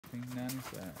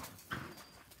$16.95.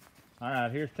 All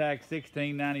right, here's tag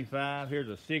 $16.95. Here's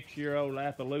a 6-year-old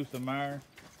Appaloosa mare.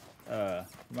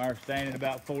 Mare standing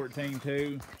about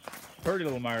 14.2. Pretty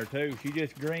little mare too. She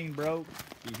just green broke.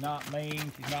 She's not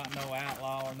mean. She's not no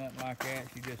outlaw or nothing like that.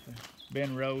 She just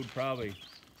been rode probably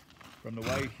from the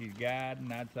way she's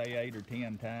guiding, I'd say 8 or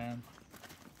 10 times.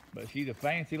 But she's a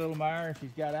fancy little mare.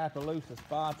 She's got Appaloosa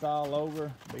spots all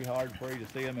over. Be hard for you to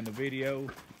see them in the video.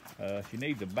 She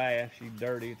needs a bath. She's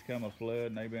dirty. It's come a flood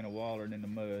and they've been wallering in the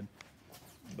mud.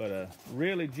 But a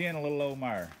really gentle little old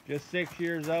mare. Just 6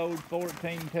 years old,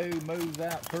 14.2, moves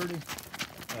out pretty.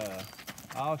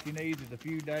 All she needs is a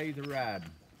few days of riding.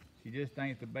 She just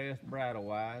ain't the best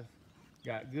bridle-wise.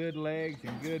 Got good legs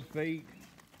and good feet.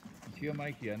 And she'll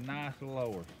make you a nice little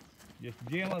horse. Just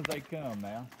gentle as they come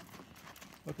now.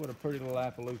 Look what a pretty little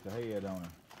Appaloosa head on her.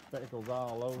 Speckles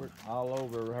all over it, all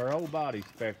over her whole body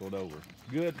speckled over.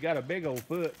 Good, got a big old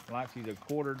foot like she's a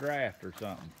quarter draft or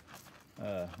something.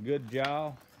 Good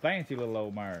jaw, fancy little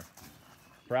old mare.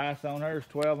 Price on her is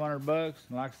 $1,200.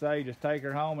 And like I say, just take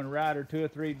her home and ride her 2 or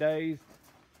 3 days,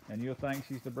 and you'll think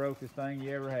she's the brokest thing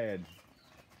you ever had.